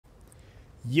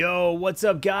Yo, what's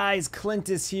up guys?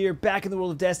 Clintus here, back in the world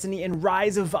of Destiny, and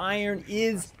Rise of Iron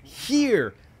is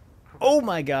here. Oh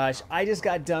my gosh, I just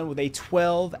got done with a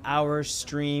 12-hour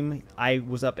stream. I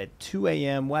was up at 2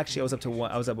 a.m. Well, actually, I was up at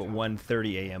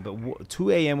 1:30 a.m., but 2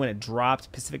 a.m. when it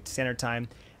dropped Pacific Standard Time,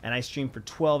 and I streamed for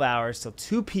 12 hours till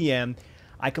 2 p.m.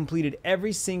 I completed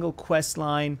every single quest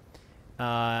line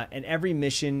and every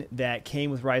mission that came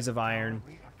with Rise of Iron.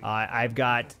 I've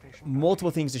got multiple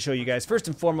things to show you guys. First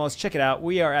and foremost, check it out.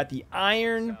 We are at the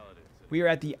Iron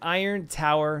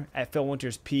Tower at Phil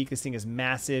Winter's Peak. This thing is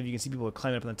massive. You can see people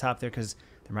climbing up on the top there because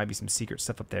there might be some secret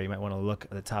stuff up there. You might want to look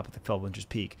at the top of the Phil Winter's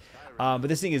Peak. But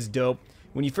this thing is dope.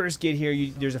 When you first get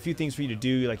here, there's a few things for you to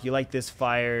do. Like, you like this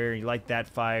fire, you like that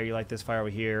fire, you like this fire over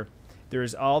here.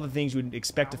 There's all the things you would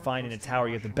expect to find in a tower.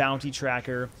 You have the bounty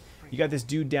tracker. You got this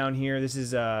dude down here. This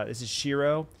is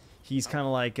Shiro. He's kind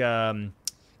of like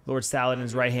Lord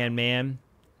Saladin's right-hand man.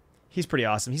 He's pretty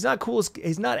awesome. He's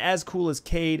not as cool as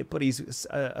Cade, but he's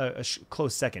a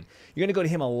close second. You're gonna go to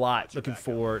him a lot looking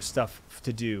for stuff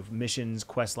to do, missions,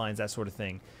 quest lines, that sort of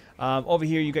thing. Over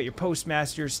here, you got your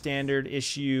Postmaster standard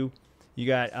issue. You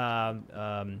got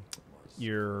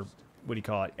your, what do you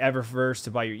call it, Eververse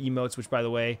to buy your emotes, which, by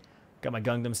the way, got my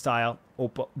Gangnam style.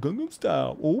 Gangnam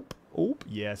style.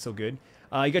 Yeah, so good.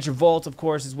 You got your vault, of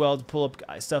course, as well, to pull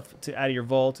up stuff out of your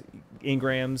vault,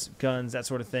 engrams, guns, that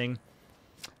sort of thing.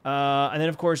 And then,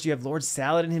 of course, you have Lord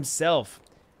Saladin himself,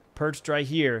 perched right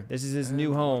here. This is his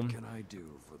new home. What can I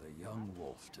do for the young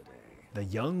wolf today? The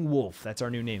Young Wolf. That's our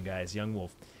new name, guys. Young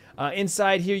Wolf.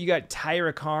 Inside here, you got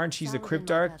Tyra Karn. She's the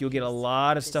Cryptarch. You'll get a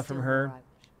lot of stuff from her.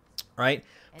 Right?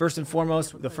 First and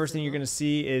foremost, the first thing you're going to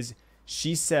see is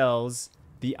she sells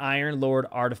the Iron Lord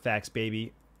artifacts,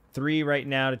 baby. 3 right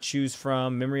now to choose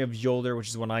from: Memory of Yolder, which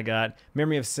is one I got,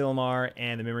 Memory of Silmar,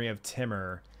 and the Memory of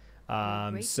Timur.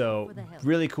 So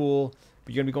really cool.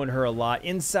 But you're gonna be going to her a lot.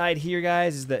 Inside here,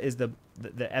 guys, is the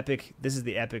epic. This is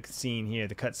the epic scene here,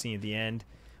 the cut scene at the end,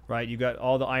 right? You got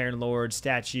all the Iron Lord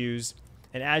statues,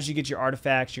 and as you get your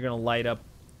artifacts, you're gonna light up.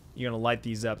 You're gonna light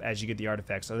these up as you get the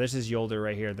artifacts. So this is Yolder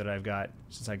right here that I've got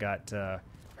since I got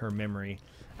her memory.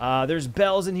 There's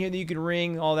bells in here that you can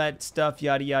ring, all that stuff,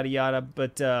 yada, yada, yada.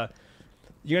 But you're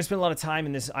going to spend a lot of time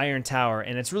in this Iron Tower,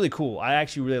 and it's really cool. I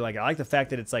actually really like it. I like the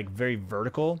fact that it's, like, very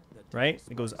vertical, right?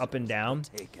 It goes up and down.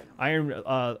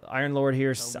 Iron Lord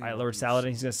here, Lord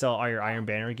Saladin, he's going to sell all your Iron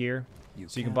Banner gear.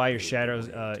 So you can buy your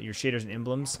shaders and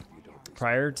emblems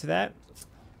prior to that.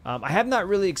 I have not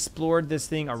really explored this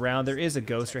thing around. There is a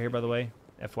ghost right here, by the way.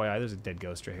 FYI, there's a dead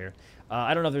ghost right here.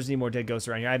 I don't know if there's any more dead ghosts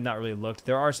around here. I have not really looked.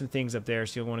 There are some things up there,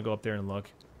 so you'll want to go up there and look.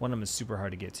 One of them is super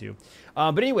hard to get to.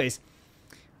 But anyways,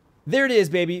 there it is,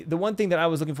 baby. The one thing that I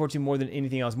was looking forward to more than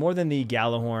anything else, more than the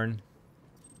Gjallarhorn,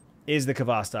 is the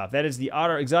Kvastov. That is the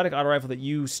exotic auto rifle that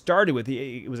you started with.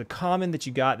 It was a common that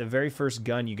you got, the very first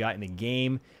gun you got in the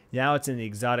game. Now it's in the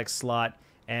exotic slot,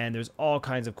 and there's all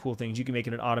kinds of cool things. You can make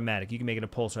it an automatic. You can make it a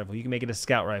pulse rifle. You can make it a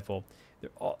scout rifle.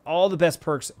 All the best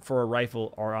perks for a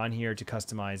rifle are on here to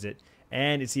customize it.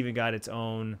 And it's even got its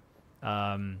own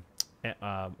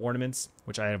ornaments,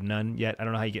 which I have none yet. I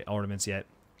don't know how you get ornaments yet.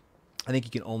 I think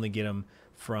you can only get them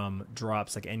from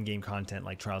drops, like endgame content,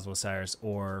 like Trials of Osiris,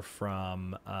 or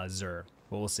from Xur.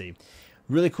 But we'll see.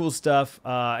 Really cool stuff.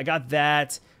 I got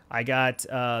that. I got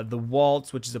the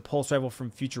Waltz, which is a pulse rifle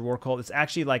from Future War Cult. It's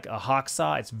actually like a hawk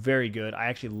saw. It's very good. I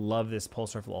actually love this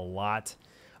pulse rifle a lot.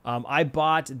 I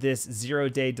bought this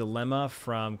 0-Day Dilemma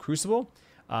from Crucible.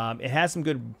 It has some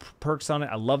good perks on it.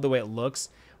 I love the way it looks.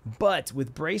 But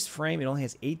with braced frame, it only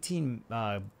has 18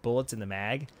 bullets in the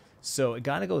mag. So it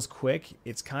kind of goes quick.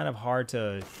 It's kind of hard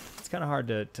to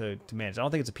manage. I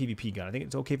don't think it's a PvP gun. I think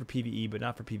it's okay for PvE, but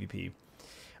not for PvP.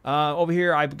 Over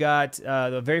here, I've got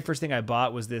the very first thing I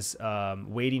bought was this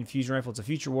waiting fusion rifle. It's a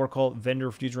Future War Cult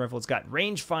vendor fusion rifle. It's got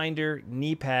rangefinder,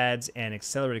 knee pads, and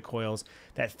accelerated coils.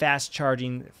 That fast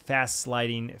charging, fast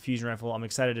sliding fusion rifle. I'm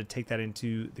excited to take that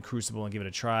into the Crucible and give it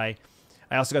a try.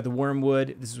 I also got the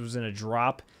Wormwood. This was in a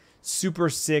drop. Super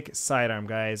sick sidearm,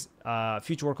 guys.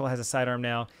 Future War Cult has a sidearm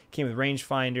now. Came with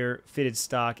rangefinder, fitted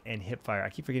stock, and hipfire. I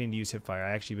keep forgetting to use hipfire.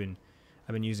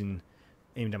 I've been using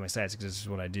aiming down my sights because this is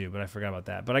what I do, but I forgot about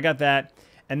that. But I got that.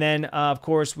 And then, of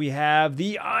course, we have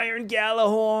the Iron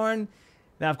Gjallarhorn.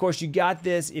 Now, of course, you got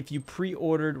this if you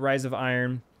pre-ordered Rise of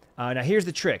Iron. Now, here's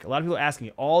the trick. A lot of people are asking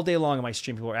me all day long on my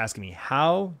stream, people are asking me,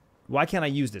 why can't I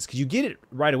use this? Because you get it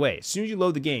right away. As soon as you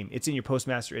load the game, it's in your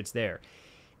Postmaster, it's there.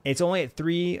 It's only at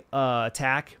 3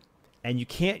 attack, and you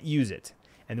can't use it.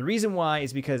 And the reason why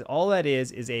is because all that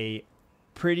is a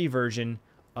pretty version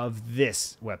of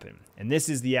this weapon. And this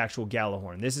is the actual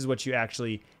Gjallarhorn. This is what you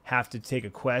actually have to take a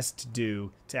quest to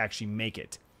do to actually make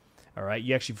it. All right,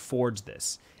 you actually forge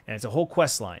this, and it's a whole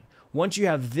quest line. Once you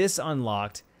have this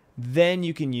unlocked, then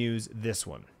you can use this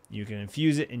one. You can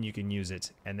infuse it and you can use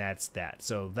it, and that's that.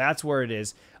 So that's where it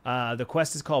is. The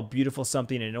quest is called Beautiful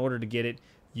Something, and in order to get it,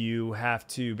 you have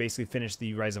to basically finish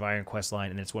the Rise of Iron quest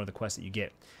line, and it's one of the quests that you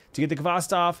get. To get the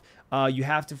Kvostov, you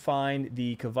have to find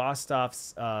the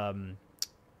Kvostov's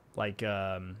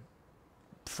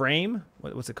frame.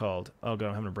 What's it called? Oh god,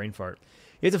 I'm having a brain fart.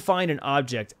 You have to find an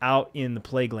object out in the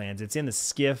Plague Lands. It's in the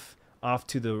skiff off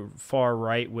to the far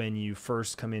right when you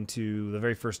first come into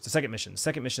the second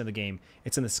mission of the game.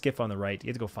 It's in the skiff on the right. You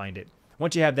have to go find it.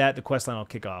 Once you have that, the quest line will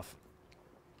kick off.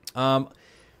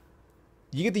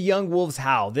 You get the Young Wolves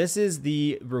Howl. This is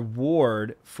the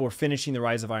reward for finishing the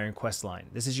Rise of Iron quest line.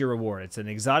 This is your reward. It's an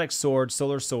exotic sword,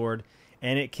 solar sword,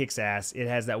 and it kicks ass. It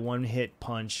has that one-hit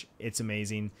punch. It's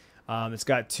amazing. It's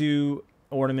got 2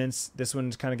 ornaments. This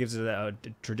one kind of gives it a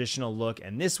traditional look,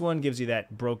 and this one gives you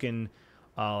that broken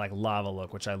like lava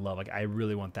look, which I love. Like, I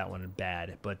really want that one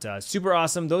bad. But super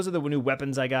awesome. Those are the new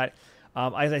weapons I got.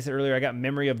 As I said earlier, I got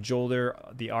Memory of Jolder,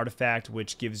 the artifact,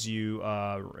 which gives you,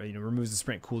 removes the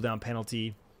sprint cooldown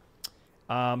penalty.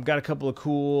 Got a couple of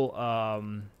cool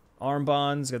arm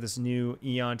bonds. Got this new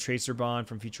Eon Tracer bond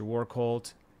from Future War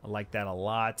Cult. I like that a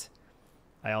lot.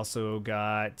 I also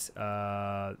got,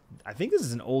 I think this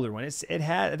is an older one.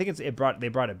 They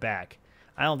brought it back.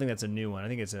 I don't think that's a new one. I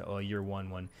think it's a year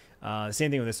one. Same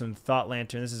thing with this one, Thought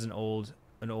Lantern. This is an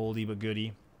oldie but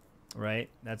goodie, right?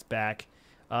 That's back.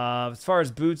 As far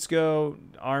as boots go,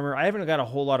 armor, I haven't got a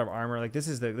whole lot of armor. Like this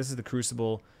is the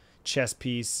Crucible chest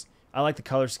piece. I like the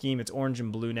color scheme. It's orange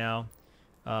and blue now.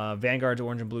 Vanguard's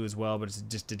orange and blue as well, but it's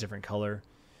just a different color.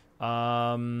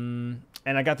 And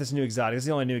I got this new exotic. This is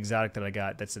the only new exotic that I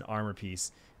got. That's an armor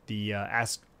piece. The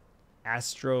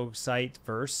Astrocyte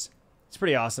Verse. It's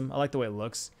pretty awesome. I like the way it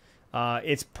looks.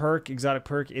 Its exotic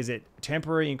perk is it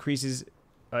temporary increase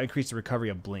the recovery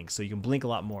of blink, so you can blink a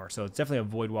lot more. So it's definitely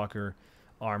a Voidwalker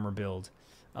armor build.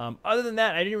 Other than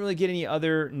that, I didn't really get any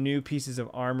other new pieces of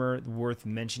armor worth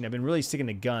mentioning. I've been really sticking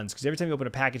to guns because every time you open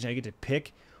a package, now you get to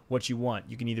pick what you want.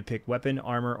 You can either pick weapon,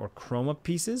 armor, or chroma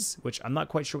pieces, which I'm not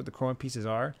quite sure what the chroma pieces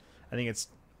are. I think it's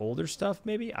older stuff,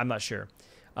 maybe. I'm not sure.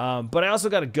 But I also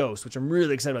got a ghost, which I'm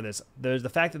really excited about this. There's the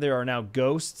fact that there are now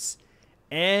ghosts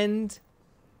and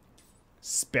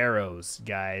sparrows,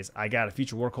 guys. I got a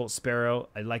Future War Cult Sparrow.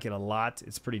 I like it a lot.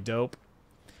 It's pretty dope.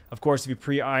 Of course, if you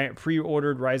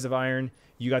pre-ordered Rise of Iron,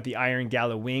 you got the Iron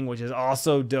Gala Wing, which is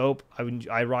also dope.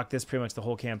 I rock this pretty much the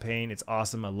whole campaign. It's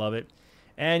awesome. I love it.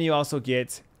 And you also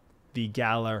get the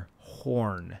Galar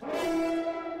Horn.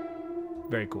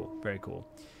 Very cool. Very cool.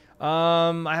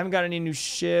 I haven't got any new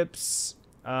ships.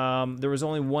 There was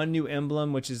only one new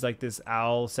emblem, which is like this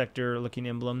owl sector looking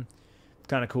emblem.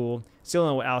 Kind of cool. Still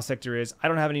don't know what owl sector is. I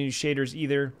don't have any new shaders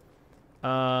either.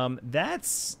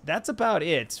 That's about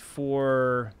it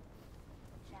for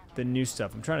the new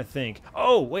stuff. I'm trying to think.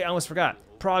 Oh, wait, I almost forgot.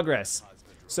 Progress.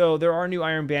 So there are new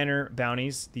Iron Banner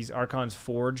bounties. These Archon's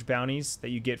Forge bounties that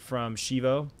you get from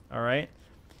Shivo. All right.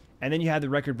 And then you have the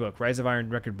record book, Rise of Iron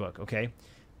record book. Okay.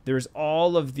 There's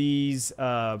all of these,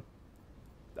 what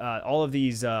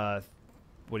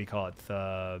do you call it?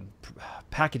 The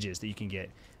packages that you can get.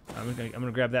 I'm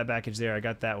gonna grab that package there. I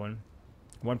got that one.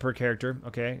 One per character.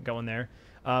 Okay, got one there.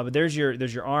 But there's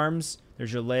your arms,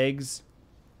 there's your legs,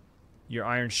 your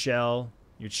iron shell,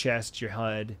 your chest, your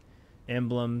HUD,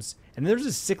 emblems, and there's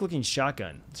a sick looking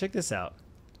shotgun. Check this out.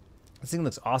 This thing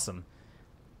looks awesome.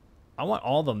 I want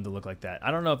all of them to look like that.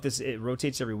 I don't know if it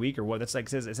rotates every week or what. That's like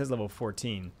it says level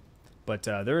 14, but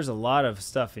there's a lot of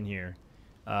stuff in here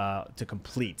to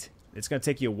complete. It's gonna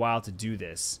take you a while to do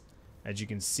this, as you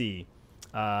can see.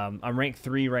 I'm rank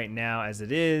 3 right now as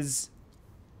it is.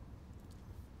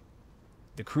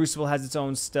 The Crucible has its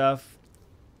own stuff.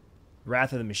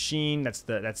 Wrath of the Machine, that's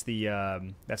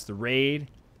the raid.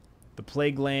 The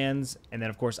Plague Lands, and then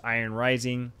of course Iron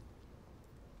Rising.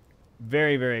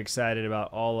 Very, very excited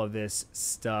about all of this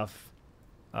stuff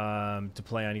to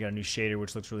play on. You got a new shader,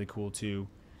 which looks really cool too.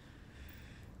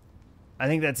 I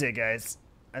think that's it, guys.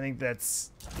 I think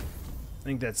that's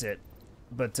it.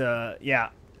 But yeah,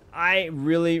 I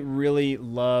really, really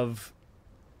love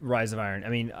Rise of Iron. I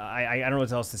mean, I don't know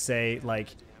what else to say. Like,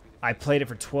 I played it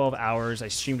for 12 hours. I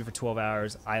streamed it for 12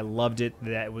 hours. I loved it.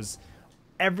 That was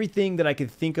everything that I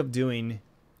could think of doing,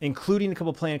 including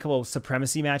playing a couple of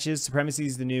Supremacy matches. Supremacy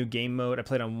is the new game mode. I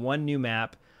played on one new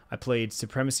map. I played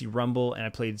Supremacy Rumble, and I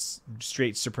played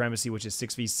straight Supremacy, which is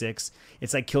 6v6.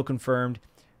 It's like kill confirmed.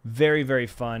 Very, very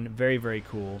fun. Very, very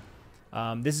cool.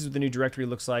 This is what the new directory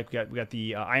looks like. We got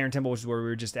the Iron Temple, which is where we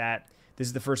were just at. This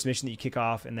is the first mission that you kick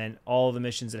off, and then all the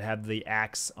missions that have the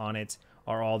axe on it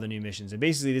are all the new missions. And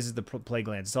basically, this is the play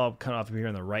glance. It's all kind of up here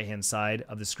on the right-hand side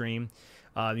of the screen.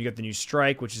 You got the new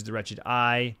strike, which is the Wretched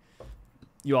Eye.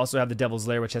 You also have the Devil's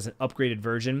Lair, which has an upgraded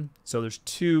version. So there's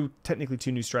technically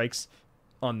two new strikes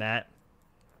on that.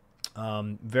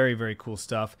 Very, very cool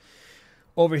stuff.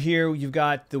 Over here, you've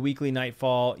got the weekly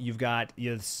Nightfall. You've got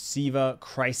your Siva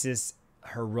Crisis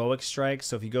Heroic Strike.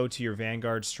 So if you go to your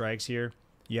Vanguard strikes here,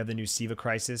 you have the new Siva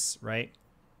Crisis, right?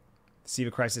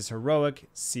 Siva Crisis Heroic,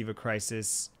 Siva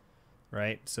Crisis,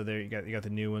 right? So there you got the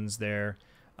new ones there.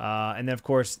 And then, of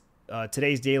course,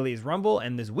 today's daily is Rumble,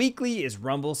 and this weekly is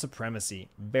Rumble Supremacy.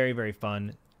 Very, very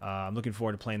fun. I'm looking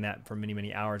forward to playing that for many,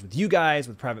 many hours with you guys,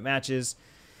 with private matches.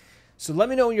 So let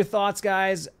me know your thoughts,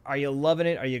 guys. Are you loving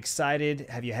it? Are you excited?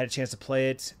 Have you had a chance to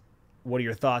play it? What are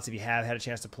your thoughts if you have had a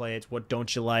chance to play it? What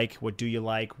don't you like? What do you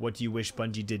like? What do you wish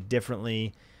Bungie did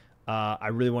differently? I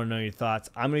really want to know your thoughts.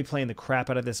 I'm going to be playing the crap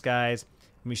out of this, guys. I'm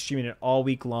going to be streaming it all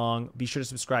week long. Be sure to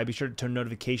subscribe. Be sure to turn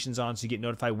notifications on so you get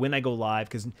notified when I go live,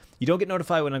 because you don't get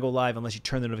notified when I go live unless you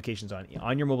turn the notifications on.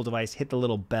 On your mobile device, hit the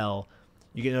little bell.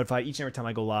 You get notified each and every time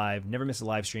I go live. Never miss a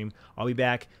live stream. I'll be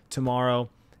back tomorrow,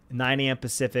 9 a.m.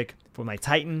 Pacific for my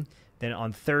Titan. Then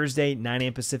on Thursday, 9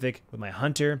 a.m. Pacific with my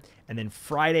Hunter. And then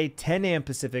Friday, 10 a.m.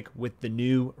 Pacific with the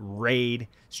new Raid.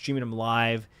 Streaming them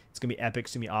live. It's going to be epic.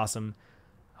 It's going to be awesome.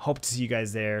 Hope to see you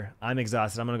guys there. I'm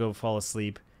exhausted. I'm going to go fall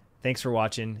asleep. Thanks for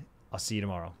watching. I'll see you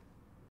tomorrow.